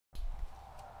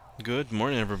Good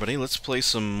morning, everybody. Let's play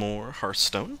some more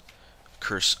Hearthstone.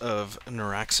 Curse of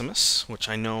Naxxramas, which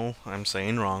I know I'm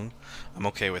saying wrong. I'm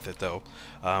okay with it, though.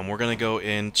 We're going to go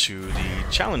into the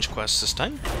challenge quest this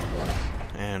time.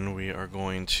 And we are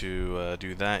going to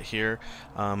do that here.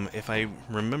 If I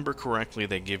remember correctly,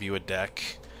 they give you a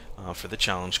deck for the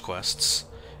challenge quests.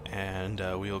 And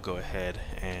we'll go ahead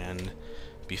and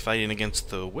be fighting against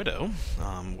the Widow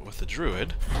with the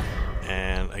Druid,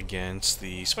 and against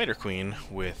the Spider Queen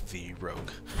with the Rogue.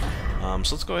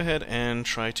 So let's go ahead and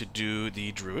try to do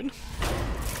the Druid.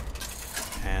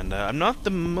 And I'm not the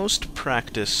most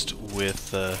practiced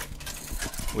with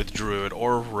Druid,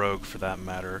 or Rogue for that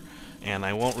matter, and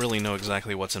I won't really know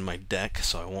exactly what's in my deck,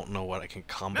 so I won't know what I can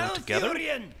combo together.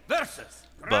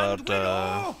 But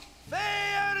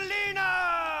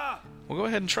we'll go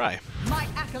ahead and try. My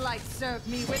acolytes serve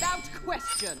me without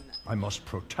question. I must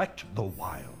protect the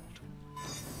wild.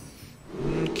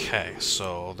 Okay,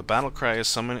 so the battle cry is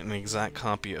summon an exact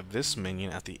copy of this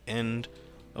minion at the end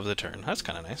of the turn. That's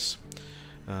kind of nice.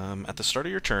 At the start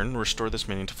of your turn, restore this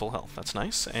minion to full health. That's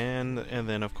nice. And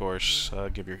then, of course,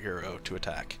 give your hero 2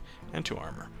 attack and 2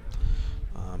 armor.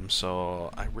 So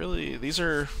I really, these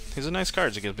are nice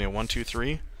cards. It gives me a 1, 2,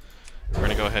 3. We're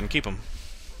gonna go ahead and keep them.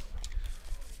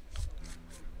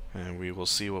 And we will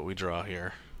see what we draw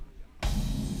here.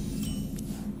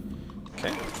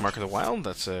 Okay, Mark of the Wild,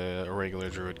 that's a regular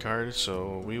Druid card,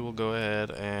 so we will go ahead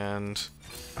and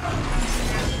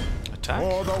attack.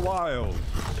 For the wild!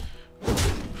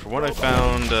 For what I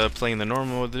found playing the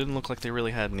normal mode, it didn't look like they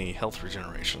really had any health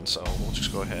regeneration, so we'll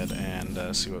just go ahead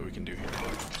and see what we can do here.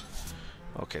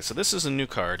 Okay, so this is a new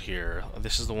card here.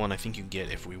 This is the one I think you get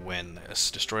if we win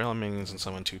this. Destroy all minions and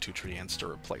summon 2/2 treants to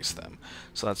replace them.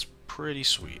 So that's pretty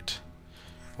sweet.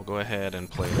 We'll go ahead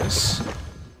and play this.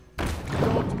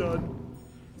 Job's done.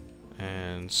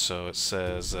 And so it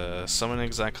says, summon an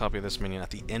exact copy of this minion at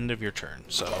the end of your turn.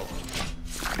 So,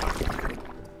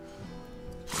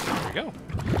 there we go.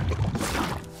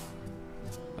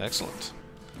 Excellent.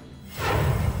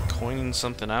 Coining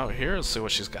something out here. Let's see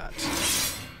what she's got.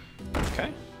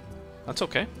 Okay. That's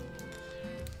okay.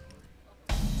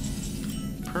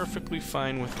 Perfectly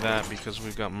fine with that because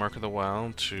we've got Mark of the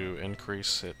Wild to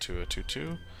increase it to a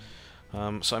 2/2.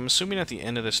 So I'm assuming at the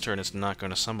end of this turn it's not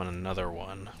going to summon another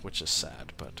one, which is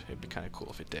sad, but it'd be kind of cool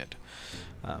if it did.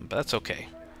 But that's okay.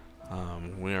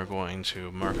 We are going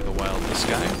to Mark of the Wild this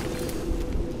guy.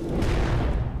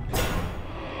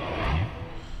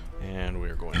 And we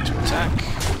are going to attack.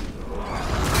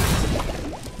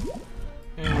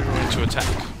 And we're going to attack.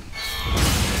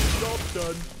 Job's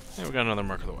done. And we got another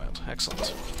Mark of the Wild.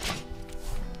 Excellent.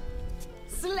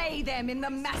 Slay them in the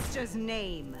Master's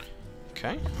name.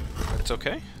 Okay, that's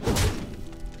okay.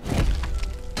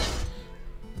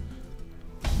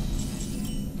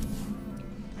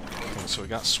 Okay, so we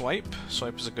got Swipe.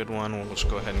 Swipe is a good one. We'll just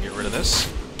go ahead and get rid of this.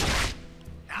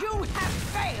 You have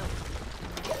failed.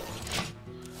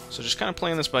 So just kind of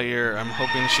playing this by ear. I'm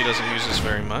hoping she doesn't use this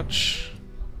very much.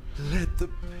 Let the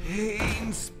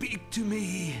pain speak to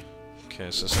me.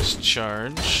 Okay, so this is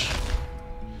charge.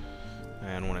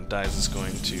 And when it dies, it's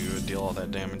going to deal all that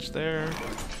damage there.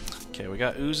 Okay, we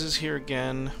got oozes here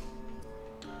again.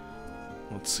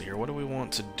 Let's see here, what do we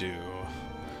want to do?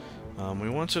 We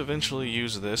want to eventually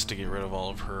use this to get rid of all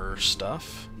of her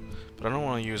stuff, but I don't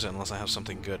want to use it unless I have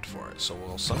something good for it, so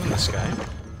we'll summon this guy.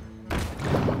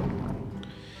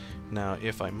 Now,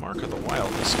 if I Mark of the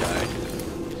Wild this guy,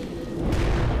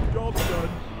 Job's done.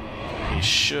 he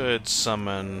should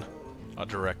summon a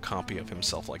direct copy of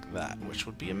himself like that, which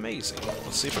would be amazing.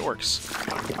 Let's see if it works.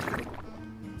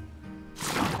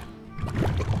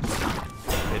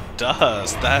 It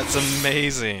does! That's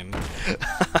amazing!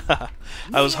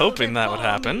 I was hoping that would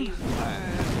happen.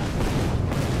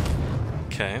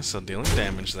 Okay, so dealing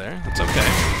damage there. That's okay.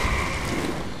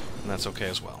 And that's okay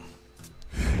as well.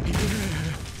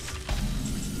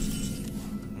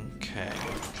 Okay.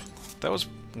 That was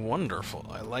wonderful.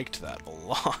 I liked that a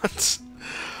lot.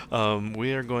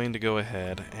 We are going to go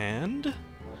ahead and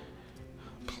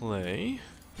play.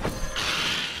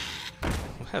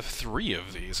 We'll have 3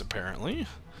 of these, apparently.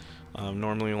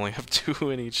 Normally we only have 2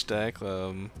 in each deck,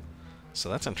 so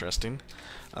that's interesting.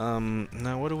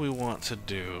 Now what do we want to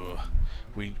do?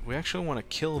 We actually want to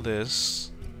kill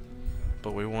this,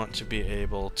 but we want to be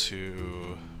able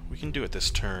to... We can do it this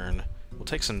turn. We'll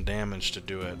take some damage to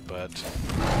do it, but...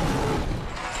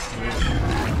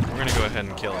 We're gonna go ahead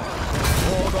and kill it.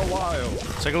 For the wild.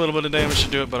 Take a little bit of damage to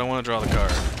do it, but I want to draw the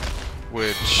card,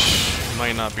 which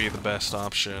might not be the best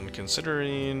option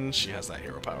considering she has that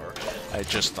hero power. I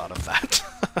just thought of that.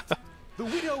 The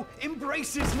widow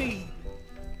embraces me.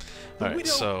 Alright,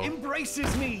 so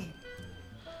embraces me.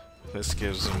 this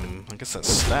gives him, I guess that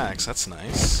stacks, that's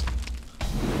nice.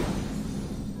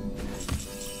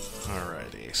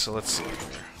 Alrighty, so let's see here.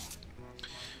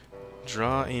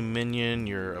 Draw a minion,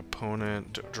 your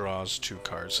opponent draws 2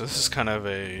 cards. So this is kind of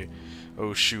a,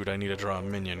 oh shoot, I need to draw a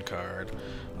minion card.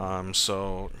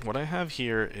 So what I have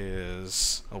here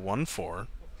is a 1/4.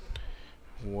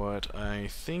 What I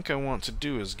think I want to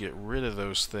do is get rid of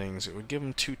those things. It would give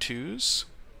him 2 2s.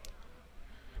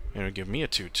 And it would give me a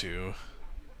 2/2.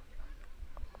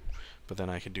 But then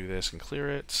I could do this and clear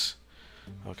it.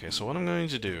 Okay, so what I'm going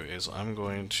to do is I'm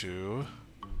going to...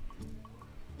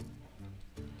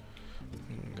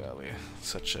 Golly,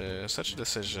 such a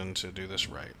decision to do this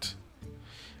right.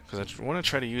 Because I want to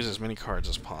try to use as many cards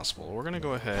as possible. We're going to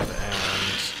go ahead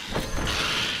and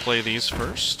play these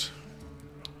first.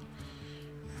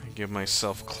 Give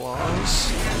myself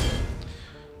claws.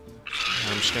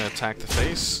 I'm just going to attack the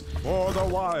face. For the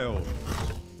wild.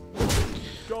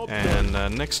 And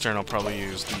next turn I'll probably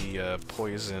use the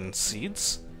poison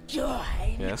seeds.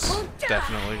 Yes,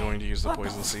 definitely going to use the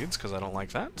poison seeds because I don't like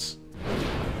that.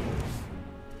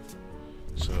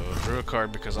 So, drew a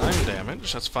card because I'm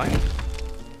damaged, that's fine.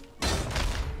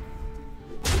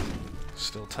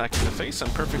 Still attacking the face, I'm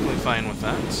perfectly fine with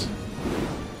that.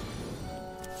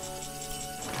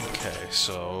 Okay,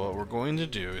 so what we're going to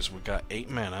do is we've got 8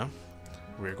 mana.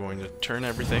 We're going to turn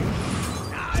everything.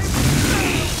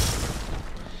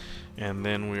 And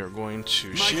then we are going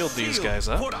to shield these guys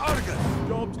up.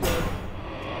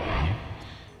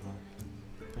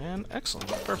 And excellent,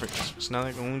 perfect. So now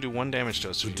they can only do 1 damage to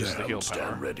us, so we use the heal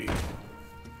power. Ready.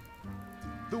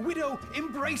 The widow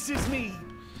embraces me.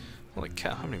 Holy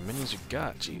cow, how many minions you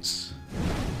got? Jeez.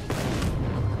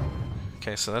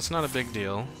 Okay, so that's not a big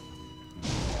deal.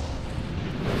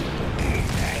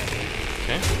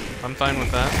 Okay, I'm fine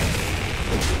with that.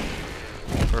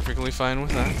 Perfectly fine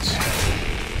with that.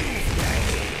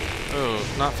 Oh,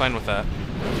 not fine with that.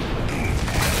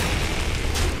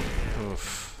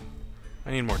 Oof.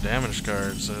 I need more damage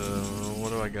cards. What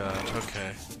do I got?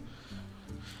 Okay.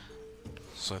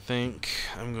 So I think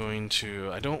I'm going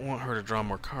to... I don't want her to draw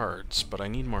more cards, but I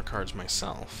need more cards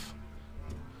myself.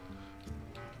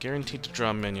 Guaranteed to draw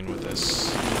a minion with this.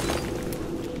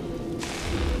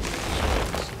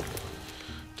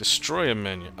 Destroy a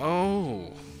minion.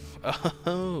 Oh!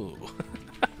 Oh!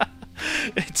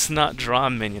 It's not draw a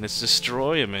minion, it's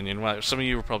destroy a minion. Well, some of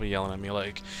you were probably yelling at me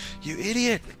like, you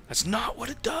idiot! That's not what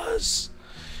it does!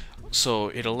 So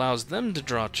it allows them to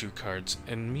draw 2 cards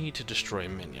and me to destroy a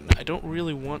minion. I don't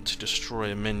really want to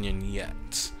destroy a minion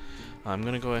yet. I'm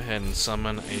gonna go ahead and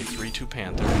summon a 3/2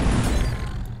 Panther.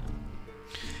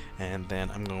 And then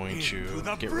I'm going to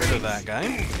get rid of that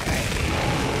guy.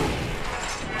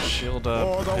 Shield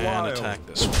up and attack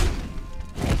this one.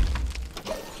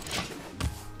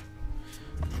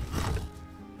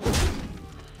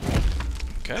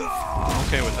 Okay, I'm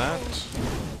okay with that.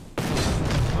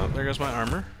 Oh, there goes my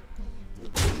armor.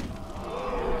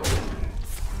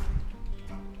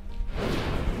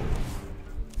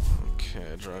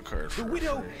 Okay, draw a card for The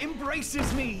widow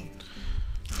embraces me.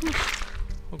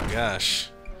 Oh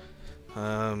gosh.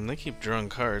 They keep drawing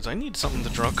cards. I need something to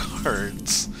draw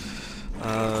cards.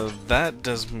 That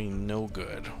does me no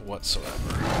good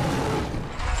whatsoever.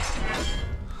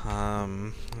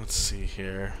 Let's see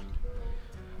here.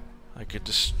 I could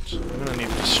just... I'm gonna need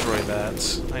to destroy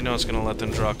that. I know it's gonna let them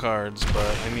draw cards,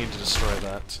 but I need to destroy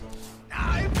that.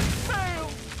 I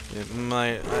failed. It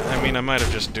might... I mean, I might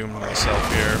have just doomed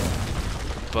myself here,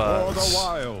 but... For the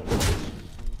wild.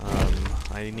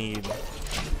 I need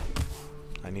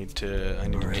to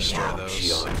destroy those.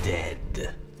 Your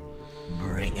dead.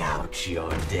 Bring out your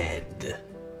dead.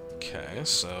 Okay,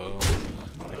 so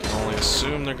I can only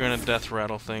assume they're gonna death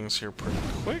rattle things here pretty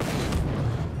quick.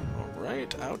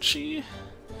 Alright, ouchie.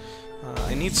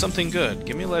 I need something good.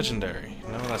 Give me a legendary.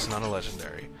 No, that's not a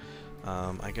legendary.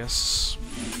 I guess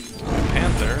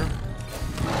Panther.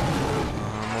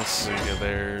 Let's see.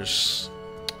 There's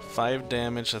 5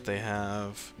 damage that they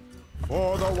have.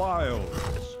 For the wild.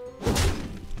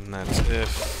 And that's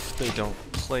if they don't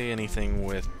play anything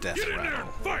with death rattle.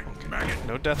 Okay.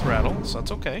 No death rattle, so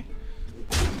that's okay.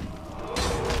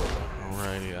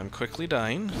 Alrighty, I'm quickly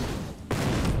dying.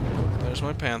 There's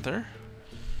my Panther.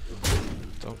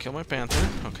 Don't kill my Panther.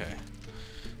 Okay.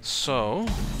 So,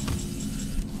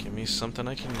 give me something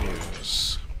I can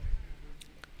use.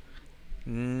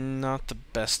 Not the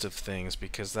best of things,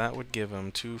 because that would give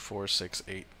them 2, 4, 6,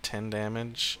 8, 10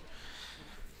 damage.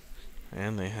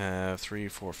 And they have 3,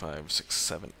 4, 5, 6,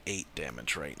 7, 8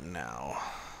 damage right now.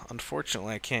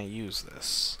 Unfortunately, I can't use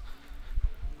this.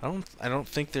 I don't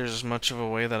think there's much of a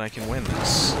way that I can win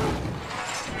this.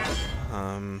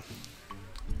 I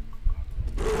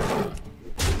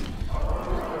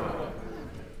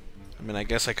mean, I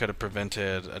guess I could have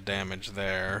prevented a damage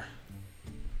there.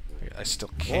 I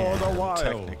still can,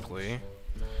 technically.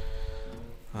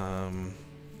 So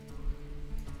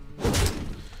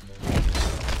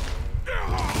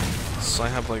I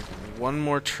have like one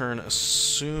more turn,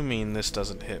 assuming this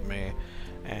doesn't hit me.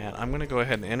 And I'm going to go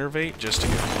ahead and innervate just to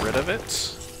get rid of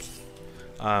it.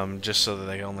 Just so that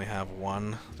they only have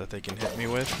one that they can hit me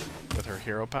with her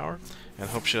hero power. And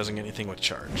hope she doesn't get anything with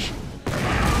charge.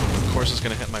 Of course it's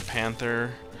going to hit my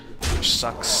Panther, which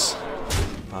sucks.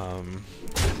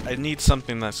 I need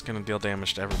something that's going to deal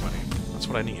damage to everybody. That's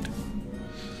what I need.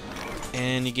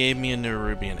 And he gave me a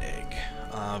Nerubian egg.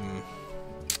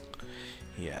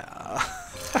 Yeah.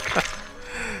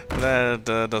 That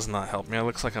does not help me. It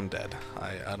looks like I'm dead.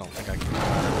 I don't think I can get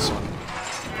out of this one.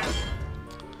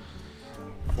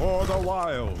 For the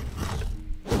wild.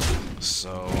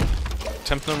 So,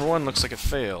 attempt number 1 looks like it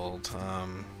failed.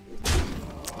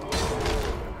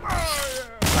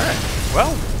 Alright,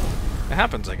 well, it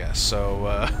happens, I guess.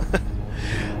 So,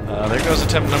 there goes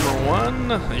attempt number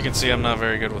 1. You can see I'm not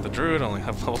very good with the Druid. I only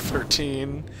have level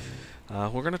 13.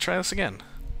 We're gonna try this again.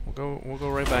 We'll go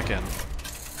right back in.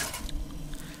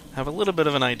 Have a little bit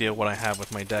of an idea what I have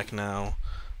with my deck now.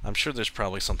 I'm sure there's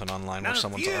probably something online where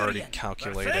someone's already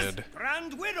calculated.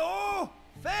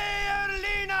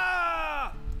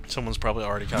 Someone's probably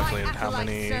already calculated how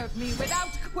many. Why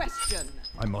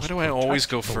do I always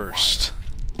go first?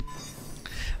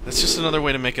 That's just another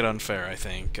way to make it unfair, I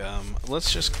think.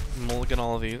 Let's just mulligan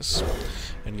all of these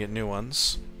and get new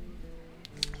ones.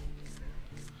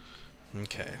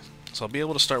 Okay, so I'll be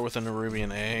able to start with a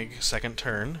Nerubian egg second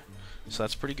turn, so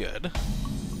that's pretty good.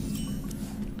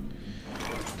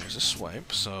 There's a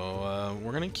swipe, so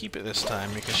we're gonna keep it this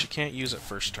time because she can't use it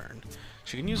first turn.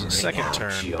 She can use it second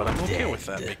turn, but I'm okay with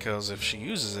that because if she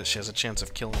uses it, she has a chance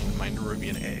of killing my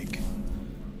Nerubian egg.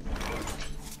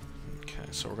 Okay,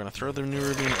 so we're gonna throw the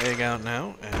Nerubian egg out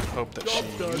now and hope that she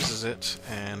uses it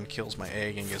and kills my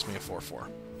egg and gives me a 4/4.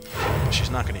 But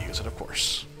she's not gonna use it, of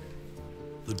course.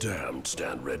 The damned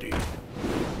stand ready.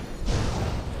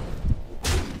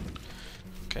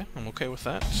 Okay, I'm okay with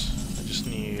that. I just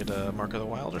need Mark of the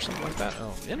Wild or something like that.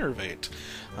 Oh, Innervate.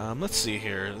 Let's see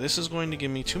here. This is going to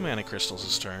give me 2 mana crystals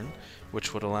this turn,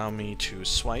 which would allow me to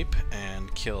swipe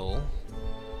and kill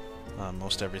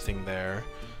most everything there.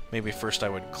 Maybe first I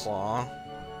would claw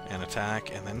and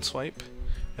attack and then swipe,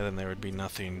 and then there would be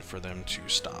nothing for them to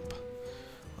stop.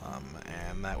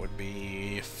 And that would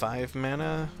be 5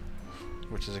 mana,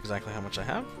 which is exactly how much I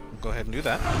have. We'll go ahead and do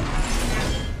that.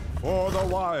 For the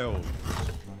wild.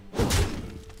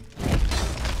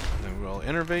 Then we'll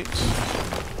innervate.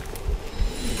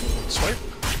 Swipe.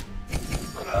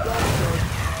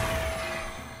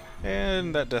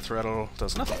 And that death rattle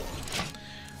does nothing.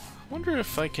 Wonder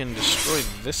if I can destroy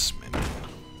this minion.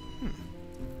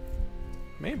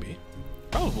 Maybe.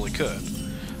 Probably could.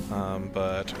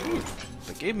 But ooh,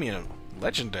 they gave me a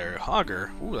legendary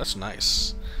Hogger. Ooh, that's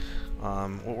nice.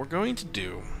 What we're going to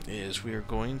do is we are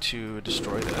going to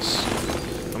destroy this.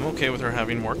 I'm okay with her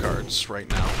having more cards right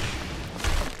now.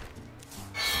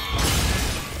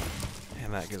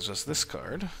 And that gives us this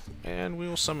card. And we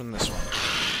will summon this one.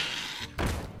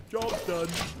 Job done.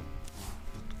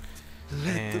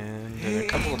 And in a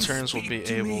couple of turns we'll be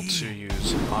able to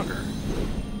use Hogger.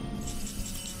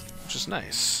 Which is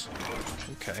nice.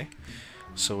 Okay.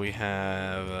 So we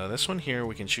have this one here.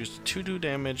 We can choose to do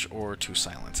damage or to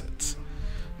silence it.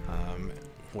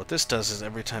 What this does is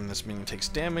every time this minion takes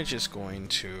damage, it's going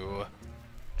to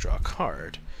draw a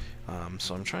card.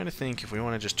 So I'm trying to think if we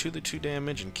want to just 2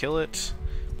 damage and kill it,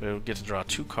 but it'll get to draw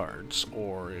 2 cards,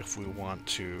 or if we want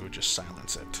to just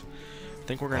silence it. I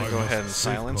think we're going to go ahead and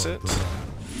silence it,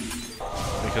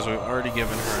 because we've already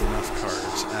given her enough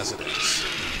cards as it is.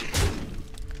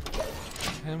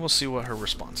 And we'll see what her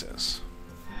response is.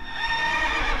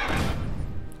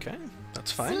 Okay,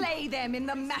 that's fine. Slay them in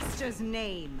the Master's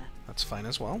name. That's fine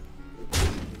as well.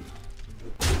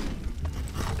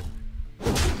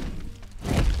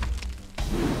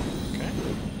 Okay.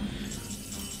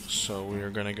 So we are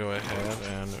going to go ahead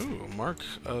and... Ooh, Mark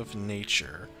of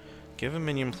Nature. Give a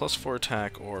minion +4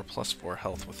 attack or +4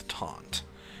 health with taunt.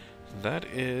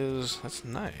 That's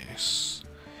nice.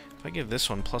 If I give this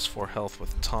one +4 health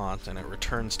with taunt and it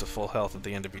returns to full health at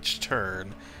the end of each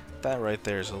turn, that right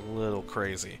there is a little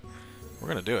crazy. We're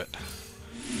gonna do it.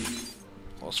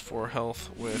 +4 health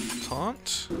with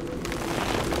taunt.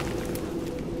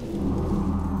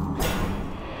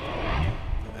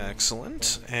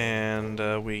 Excellent. And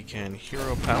we can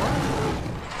hero power.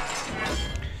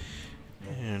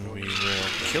 And we will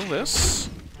kill this.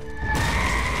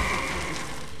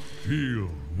 Feel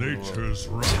nature's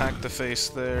wrath. Attack the face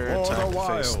there, attack the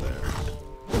face there.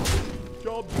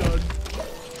 Job done.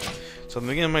 So at the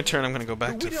beginning of my turn, I'm going to go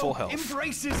back to full health.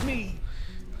 Embraces me.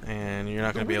 And you're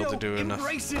not going to be able to do enough.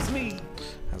 Embraces me.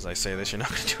 As I say this, you're not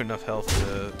going to do enough health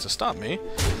to stop me.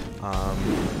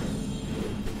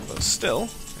 But still,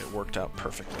 it worked out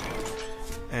perfectly.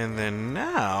 And then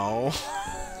now,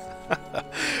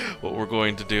 what we're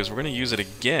going to do is we're going to use it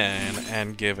again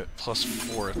and give it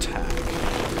 +4 attack.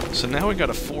 So now we got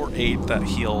a 4/8 that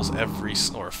heals every,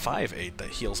 or 5/8 that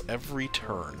heals every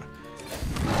turn.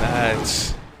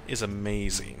 That is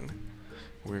amazing.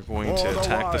 We're going to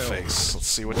attack the face. Let's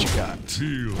see what you got.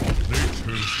 Feel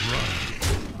nature's wrath.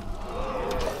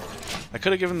 I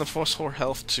could have given the +4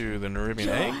 health to the Nerubian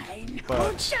egg,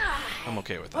 but I'm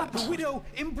okay with that. The widow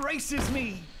embraces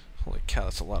me. Holy cow,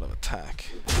 that's a lot of attack.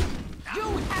 You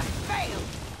have failed.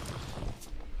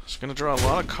 She's going to draw a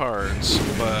lot of cards,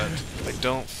 but I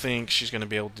don't think she's going to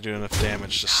be able to do enough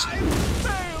damage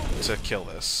to kill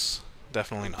this.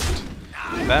 Definitely not.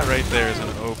 That right there is an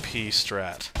OP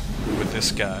strat with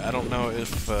this guy. I don't know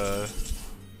if,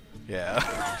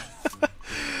 yeah.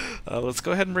 Let's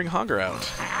go ahead and bring Hogger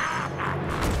out.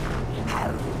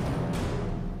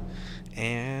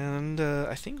 And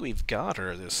I think we've got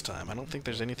her this time. I don't think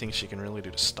there's anything she can really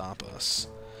do to stop us.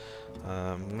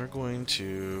 We're going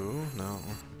to... no.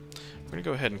 We're going to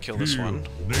go ahead and kill this one.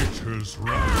 Nature's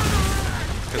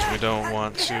wrath. Because we don't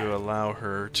want to allow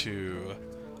her to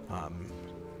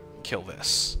kill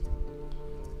this.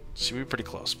 She would be pretty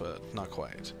close, but not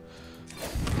quite.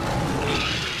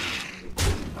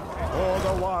 For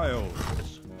the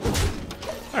wilds.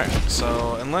 Alright,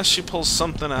 so unless she pulls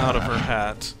something out of her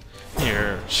hat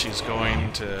here, she's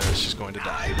going to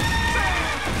die.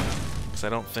 Because I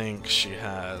don't think she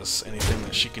has anything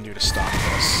that she can do to stop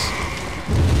this.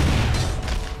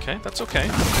 Okay, that's okay.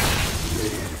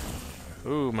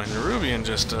 Ooh, my Nerubian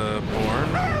just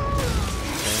born.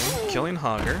 Okay, killing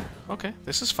Hogger. Okay,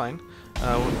 this is fine.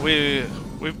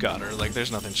 We've got her. Like,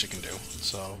 there's nothing she can do.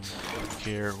 So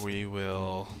here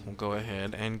we'll go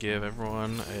ahead and give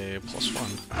everyone a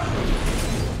 +1.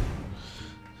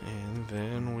 And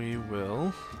then we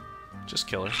will just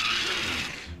kill her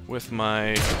with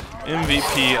my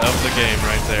MVP of the game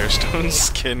right there, Stone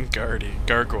Skin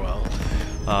Gargoyle.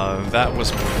 That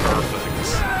was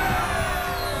perfect.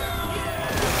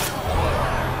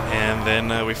 And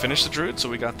then we finished the Druid, so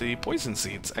we got the poison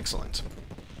seeds. Excellent.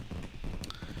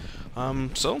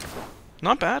 So,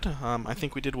 not bad. I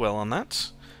think we did well on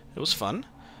that. It was fun.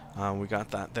 We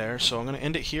got that there. So I'm going to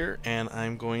end it here, and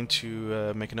I'm going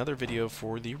to make another video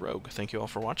for the Rogue. Thank you all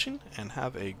for watching, and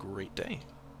have a great day.